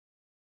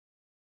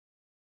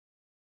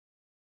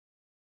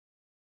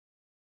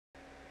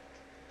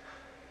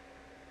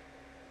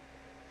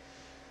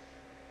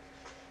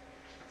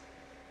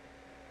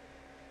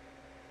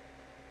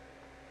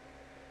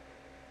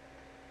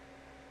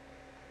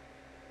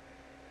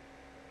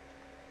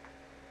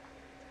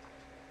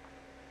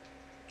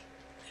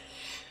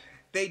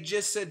They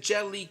just a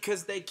jelly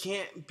cause they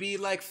can't be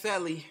like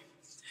Felly.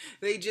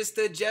 They just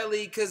a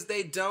jelly cause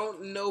they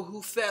don't know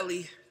who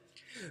Felly.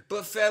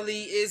 But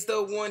Felly is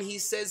the one, he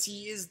says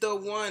he is the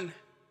one.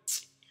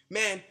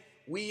 Man,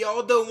 we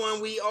all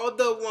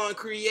the one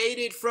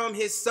created from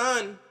his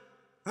son.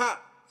 Huh?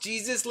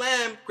 Jesus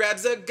Lamb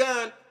grabs a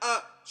gun,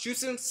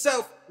 shoots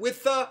himself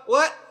with a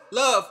what?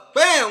 Love.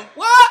 Bam!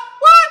 What?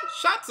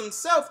 Shot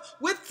himself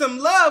with some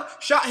love.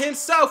 Shot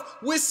himself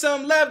with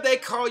some love. They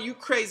call you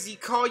crazy,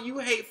 call you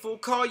hateful,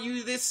 call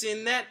you this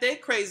and that. They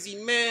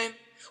crazy, man.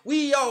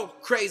 We all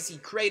crazy,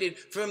 created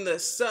from the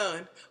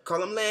Son.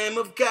 Call him Lamb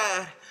of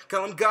God.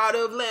 Call him God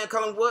of Lamb.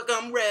 Call him what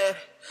I'm red.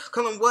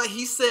 Call him what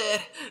he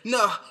said.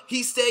 No,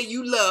 he said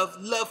you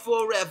love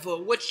forever.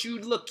 What you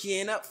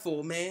looking up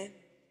for, man?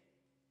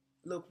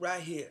 Look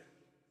right here.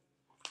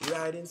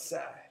 Right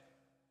inside.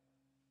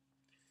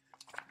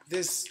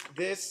 This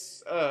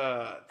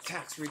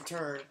tax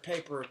return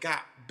paper got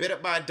bit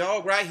up by a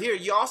dog right here.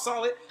 Y'all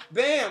saw it.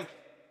 Bam.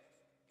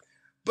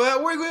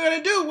 But what are we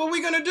gonna do? What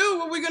we gonna do?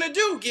 What we gonna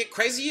do? Get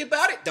crazy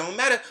about it? Don't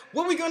matter.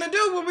 What we gonna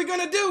do? What we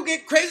gonna do?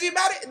 Get crazy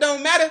about it?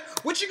 Don't matter.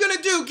 What you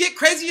gonna do? Get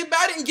crazy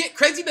about it and get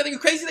crazy that you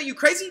crazy that you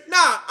crazy?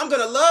 Nah, I'm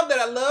gonna love that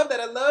I love that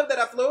I love that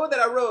I flow that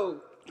I rode.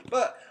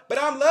 But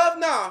I'm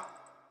loved now.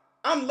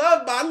 I'm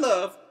loved by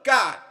love.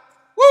 God.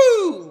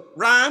 Woo!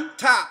 Rhyme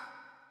top.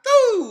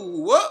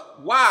 Ooh,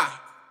 what? Why?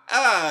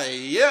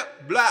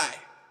 Yep, bly.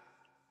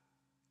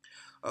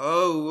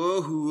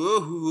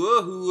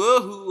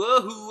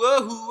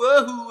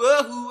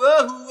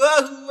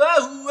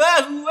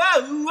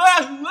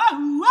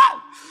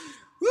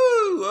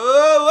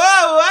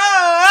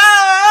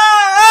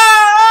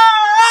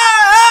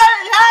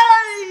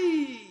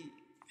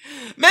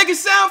 Make it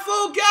sound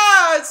for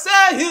God,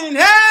 saying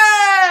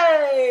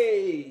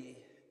hey.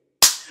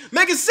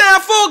 Make it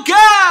sound for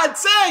God,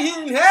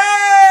 saying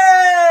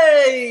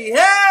hey,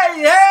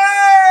 hey,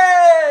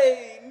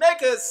 hey.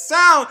 Make a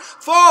sound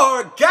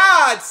for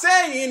God,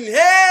 saying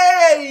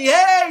hey,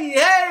 hey,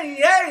 hey,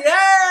 hey,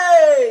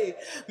 hey.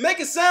 Make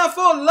a sound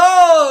for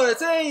Lord,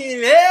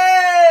 saying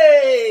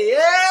hey,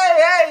 hey,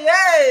 hey,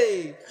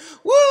 hey.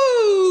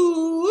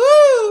 Woo,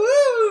 woo,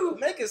 woo.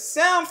 Make a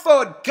sound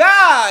for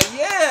God,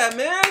 yeah,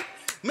 man.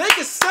 Make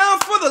a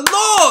sound for the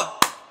Lord.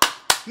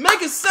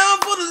 Make a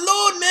sound for the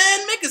Lord,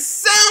 man. Make a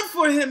sound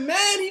for him,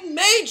 man. He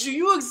made you.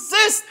 You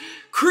exist.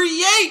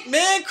 Create,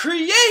 man.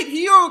 Create.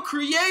 You're a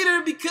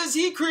creator because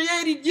he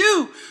created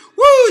you.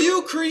 Woo,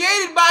 you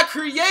created by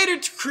creator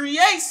to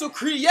create. So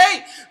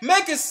create.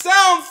 Make a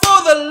sound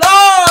for the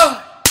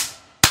Lord.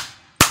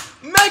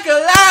 Make a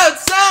loud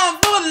sound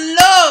for the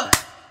Lord.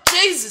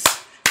 Jesus.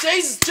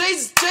 Jesus,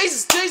 Jesus,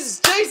 Jesus, Jesus,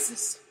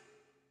 Jesus.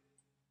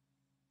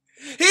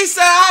 He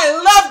said, I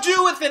loved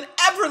you with an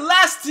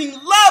everlasting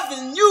love,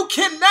 and you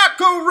cannot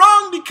go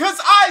wrong because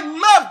I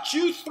loved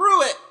you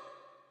through it.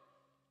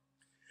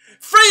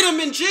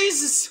 Freedom in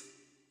Jesus.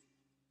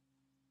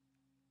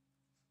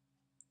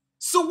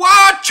 So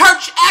why are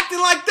church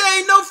acting like there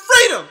ain't no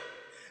freedom?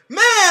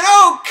 Man,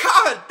 oh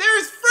God,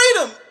 there's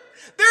freedom.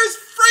 There's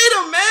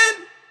freedom,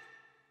 man.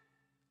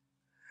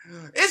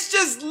 It's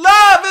just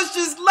love. It's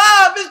just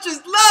love. It's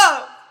just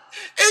love.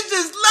 It's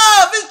just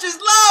love, it's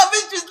just love,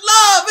 it's just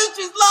love, it's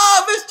just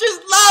love, it's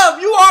just love.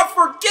 You are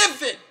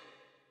forgiven.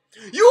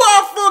 You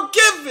are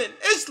forgiven.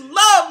 It's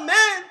love,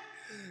 man.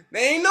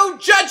 There ain't no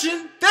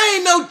judging. There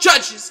ain't no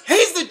judges.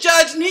 He's the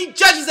judge and he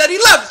judges that he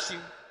loves you.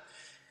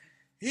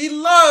 He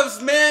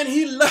loves, man.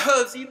 He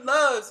loves. He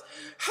loves.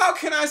 How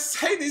can I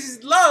say this?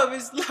 It's love.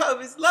 It's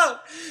love. It's love.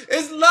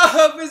 It's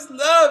love. It's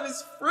love.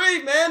 It's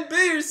free, man. Be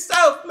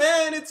yourself,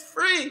 man. It's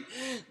free.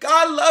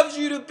 God loves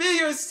you to be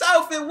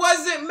yourself. It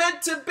wasn't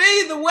meant to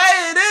be the way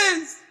it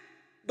is.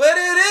 But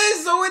it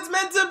is, so it's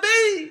meant to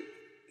be.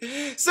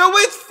 So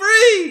it's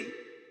free.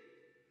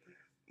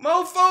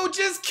 Mofo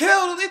just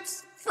killed.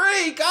 It's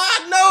free.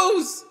 God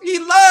knows. He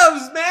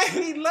loves, man.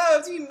 He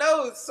loves. He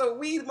knows. So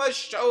we must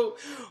show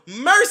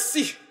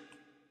mercy.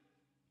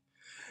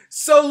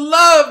 So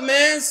love,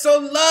 man. So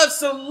love,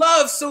 so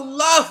love, so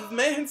love,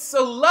 man.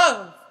 So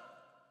love.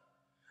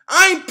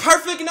 I ain't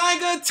perfect and I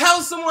ain't gonna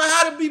tell someone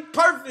how to be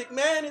perfect,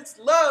 man. It's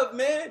love,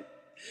 man.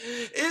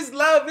 It's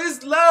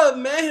love,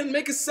 man.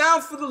 Make a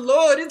sound for the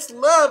Lord. It's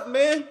love,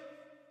 man.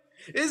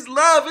 It's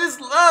love,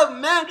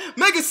 man.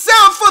 Make a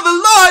sound for the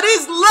Lord.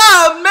 It's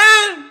love,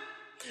 man.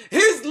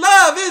 His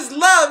love is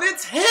love.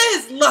 It's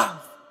his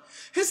love.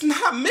 It's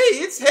not me.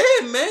 It's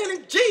him, man.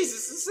 It's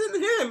Jesus. It's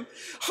in him.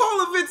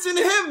 All of it's in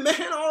him,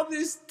 man. All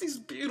these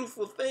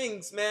beautiful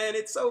things, man.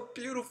 It's so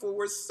beautiful.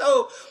 We're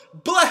so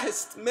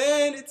blessed,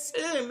 man. It's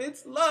him.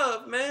 It's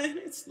love, man.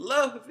 It's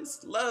love.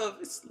 It's love.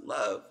 It's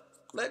love.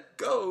 Let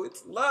go.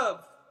 It's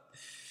love.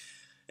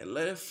 And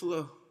let it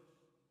flow.